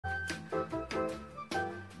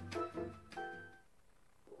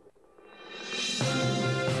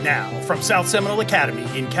Now, from South Seminole Academy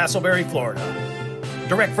in Castleberry, Florida,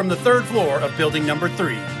 direct from the third floor of building number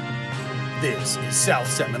 3, this is South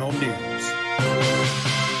Seminole News.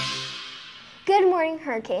 Good morning,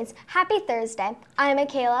 Hurricanes. Happy Thursday. I'm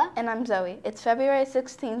Michaela. And I'm Zoe. It's February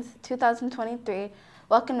 16th, 2023.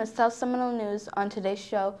 Welcome to South Seminole News. On today's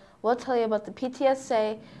show, we'll tell you about the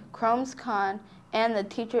PTSA, Chrome's Con, and the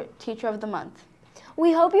Teacher of the Month.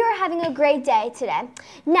 We hope you are having a great day today.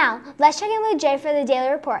 Now, let's check in with Jay for the Daily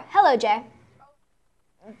Report. Hello, Jay.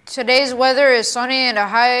 Today's weather is sunny and a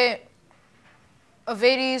high of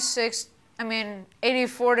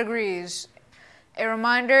 84 degrees. A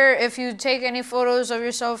reminder, if you take any photos of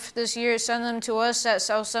yourself this year, send them to us at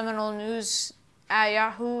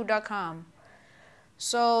southseminolenews@yahoo.com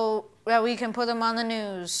so that we can put them on the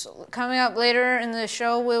news. Coming up later in the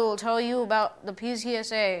show, we will tell you about the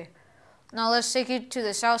PTSA. Now let's take you to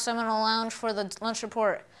the South Seminole Lounge for the lunch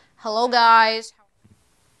report. Hello, guys.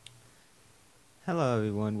 Hello,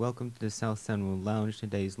 everyone. Welcome to the South Seminole Lounge.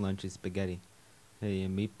 Today's lunch is spaghetti. A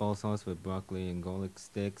meatball sauce with broccoli and garlic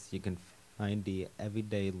sticks. You can find the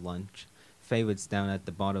everyday lunch favorites down at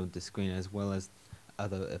the bottom of the screen, as well as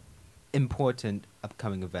other important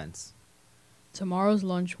upcoming events. Tomorrow's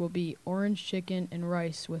lunch will be orange chicken and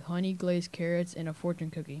rice with honey glazed carrots and a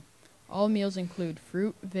fortune cookie. All meals include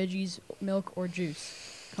fruit, veggies, milk, or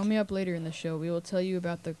juice. Coming up later in the show, we will tell you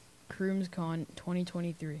about the Chrome's Con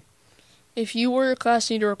 2023. If you or your class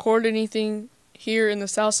need to record anything here in the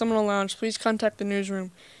South Seminole Lounge, please contact the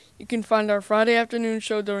newsroom. You can find our Friday afternoon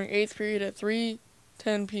show during 8th period at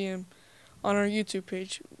 3:10 p.m. on our YouTube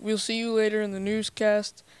page. We'll see you later in the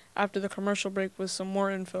newscast after the commercial break with some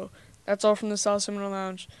more info. That's all from the South Seminole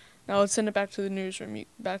Lounge. Now let's send it back to the newsroom.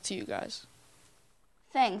 Back to you guys.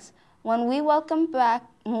 Thanks. When we come back,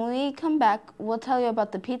 we'll tell you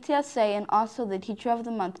about the PTSA and also the Teacher of the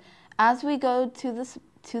Month. As we go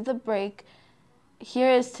to the break, here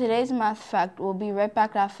is today's math fact. We'll be right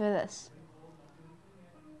back after this.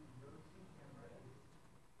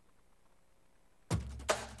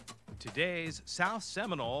 Today's South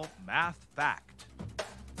Seminole Math Fact.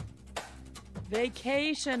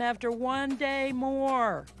 Vacation after one day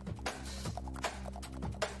more.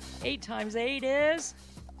 8 times 8 is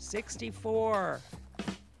 64.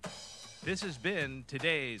 This has been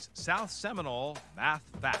today's South Seminole Math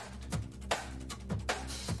Fact.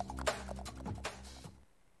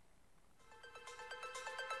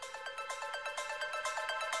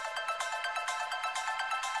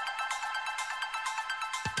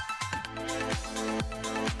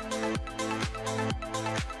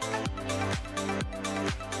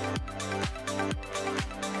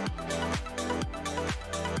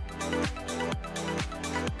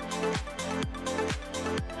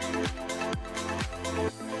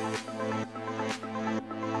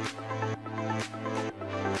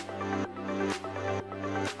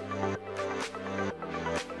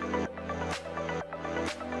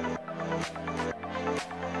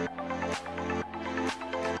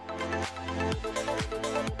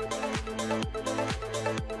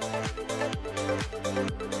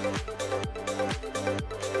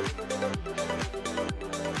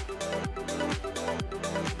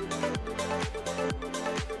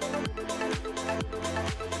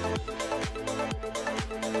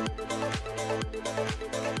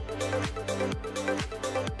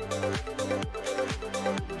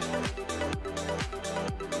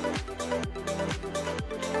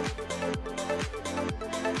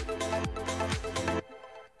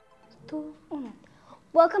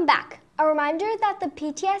 Welcome back. A reminder that the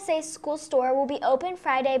PTSA school store will be open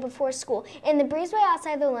Friday before school in the breezeway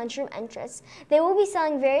outside the lunchroom entrance. They will be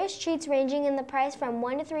selling various treats ranging in the price from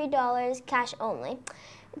 $1 to $3 cash only.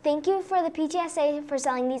 Thank you for the PTSA for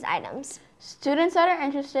selling these items. Students that are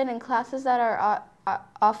interested in classes that are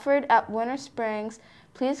offered at Winter Springs,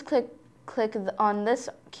 please click on this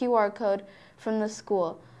QR code from the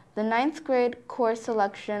school. The 9th grade course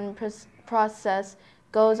selection process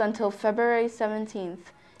goes until February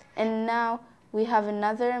 17th. And now we have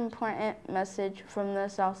another important message from the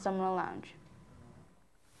South Seminole Lounge.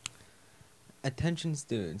 Attention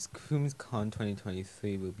students, Chrome's Con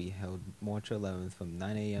 2023 will be held March 11th from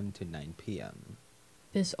 9 a.m. to 9 p.m.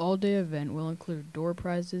 This all-day event will include door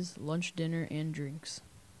prizes, lunch, dinner, and drinks.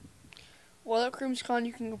 While at Chrome's Con,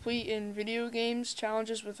 you can complete in video games,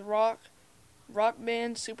 challenges with Rock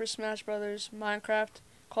Band, Super Smash Bros., Minecraft,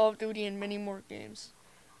 Call of Duty, and many more games.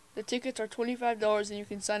 The tickets are $25 and you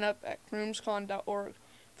can sign up at chromescon.org.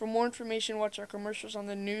 For more information, watch our commercials on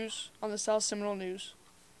the South Seminole News.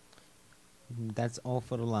 That's all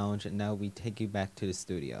for the lounge, and now we take you back to the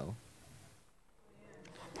studio.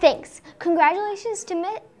 Thanks. Congratulations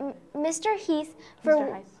to Mr. Heath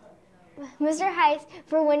for Mr. Heiss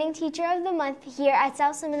for winning Teacher of the Month here at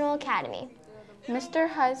South Seminole Academy. Mr.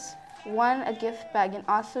 Heiss won a gift bag and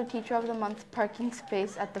also Teacher of the Month parking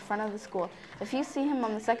space at the front of the school. If you see him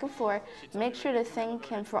on the second floor, make sure to thank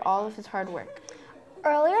him for all of his hard work.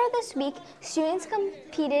 Earlier this week, students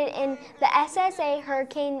competed in the SSA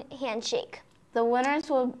Hurricane Handshake. The winners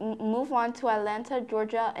will move on to Atlanta,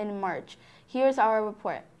 Georgia in March. Here's our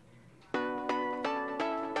report.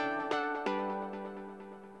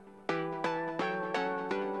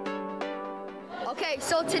 Okay,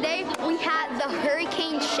 so today we had the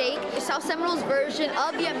Hurricane Shake, South Seminole's version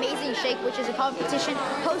of the Amazing Shake, which is a competition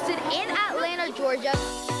hosted in Atlanta, Georgia.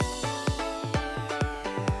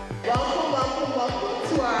 Welcome, welcome,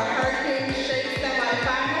 welcome to our Hurricane Shake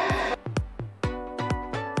semifinals.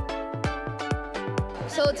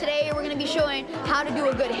 So today we're going to be showing how to do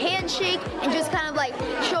a good handshake and just kind of like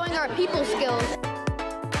showing our people skills.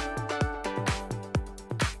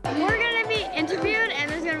 We're going to be interviewed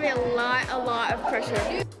and there's going to be a lot of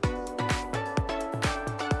pressure.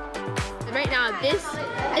 Right now, this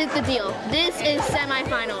is the deal. This is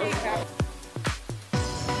semifinals.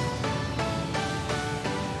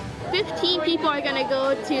 15 people are going to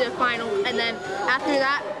go to the final, and then after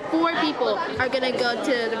that, 4 people are going to go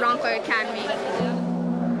to the Bronco Academy.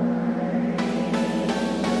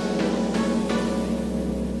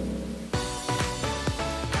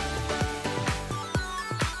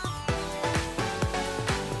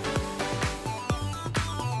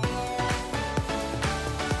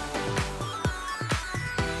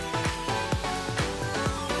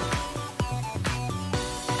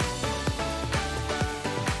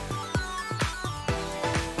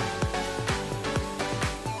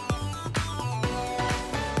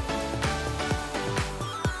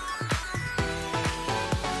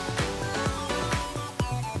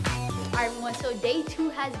 Everyone, so day 2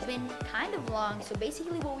 has been kind of long. So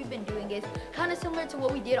basically what we've been doing is kind of similar to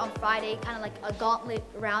what we did on Friday, kind of like a gauntlet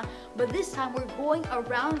round, but this time we're going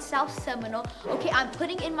around South Seminole. Okay, I'm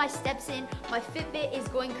putting in my steps in. My Fitbit is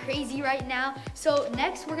going crazy right now. So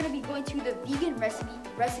next we're gonna be going to the vegan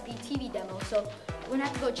recipe TV demo. So we're gonna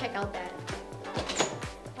have to go check out that.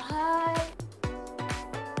 Bye.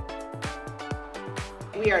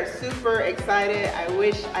 We are super excited. I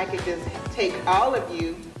wish I could just take all of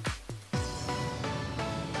you.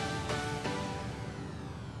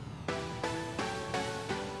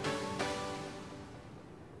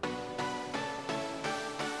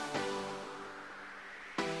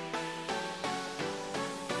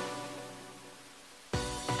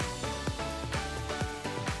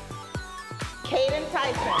 Caden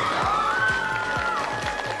Tyson.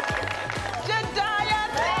 Jediah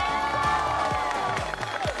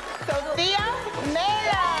Sophia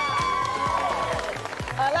Mela.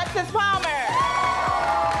 Alexis Palmer.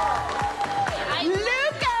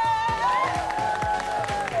 Luca.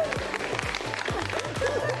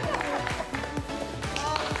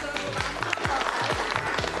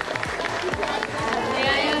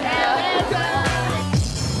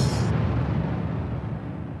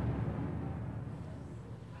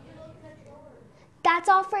 That's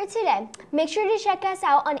all for today. Make sure to check us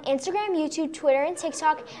out on Instagram, YouTube, Twitter, and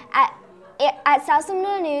TikTok at South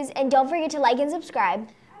Seminole News, and don't forget to like and subscribe.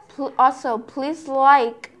 Also, please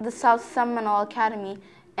like the South Seminole Academy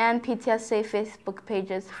and PTSA Facebook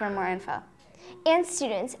pages for more info. And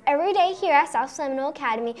students, every day here at South Seminole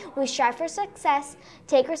Academy, we strive for success,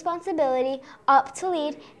 take responsibility, opt to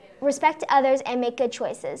lead, respect others, and make good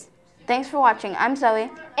choices. Thanks for watching. I'm Zoe.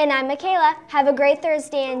 And I'm Michaela. Have a great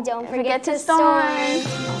Thursday, and don't forget to storm.